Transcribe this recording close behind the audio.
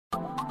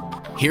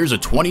Here's a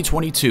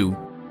 2022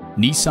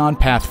 Nissan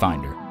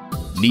Pathfinder.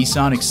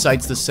 Nissan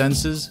excites the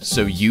senses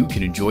so you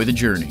can enjoy the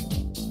journey.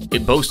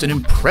 It boasts an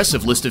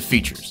impressive list of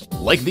features,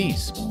 like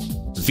these: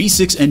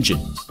 V6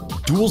 engine,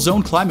 dual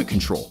zone climate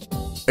control,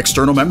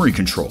 external memory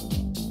control,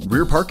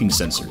 rear parking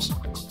sensors,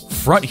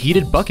 front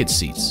heated bucket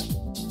seats,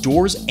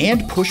 doors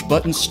and push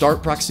button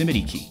start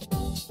proximity key,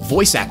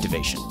 voice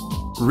activation,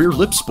 rear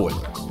lip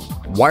spoiler,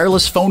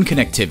 wireless phone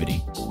connectivity,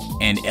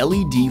 and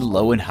LED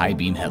low and high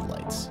beam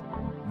headlights.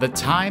 The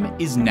time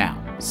is now.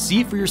 See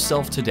it for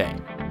yourself today.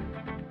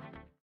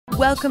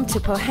 Welcome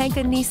to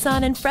Pohanka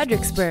Nissan in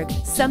Fredericksburg.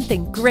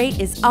 Something great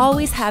is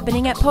always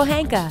happening at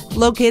Pohanka.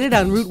 Located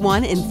on Route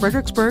 1 in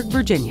Fredericksburg,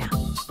 Virginia.